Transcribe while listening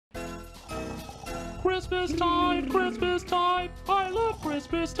Christmas time, Christmas time. I love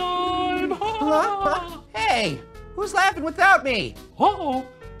Christmas time. Hey, who's laughing without me? Uh-oh.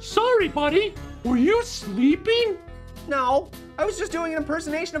 Sorry, buddy. Were you sleeping? No, I was just doing an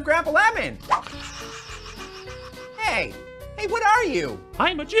impersonation of Grandpa Lemon. Hey, what are you?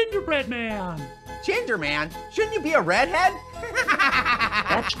 I'm a gingerbread man. Ginger man? Shouldn't you be a redhead?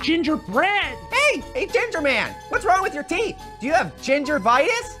 That's gingerbread. Hey, Ginger man, what's wrong with your teeth? Do you have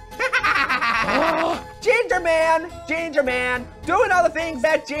gingivitis? Ginger man, doing all the things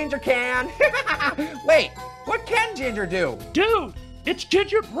that Ginger can. Wait, what can Ginger do? Dude, it's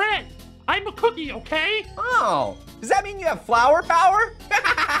gingerbread. I'm a cookie, okay? Oh, does that mean you have flour power?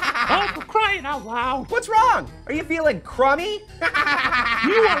 Oh, for crying out loud. What's wrong? Are you feeling crummy?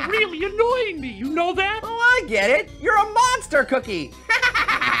 You are really annoying me, you know that? Oh, I get it. You're a monster cookie.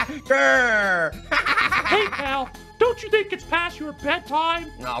 Grr. Hey, pal, don't you think it's past your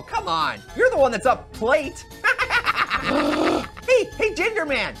bedtime? Oh, come on. You're the one that's up late. Hey, Ginger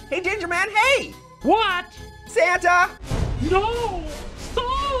man. Hey. What? Santa. No!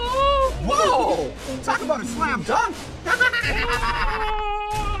 Stop! Whoa! Talk about a slam dunk.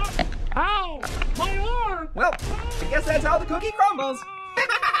 Ow! My arm! Well, I guess that's how the cookie crumbles.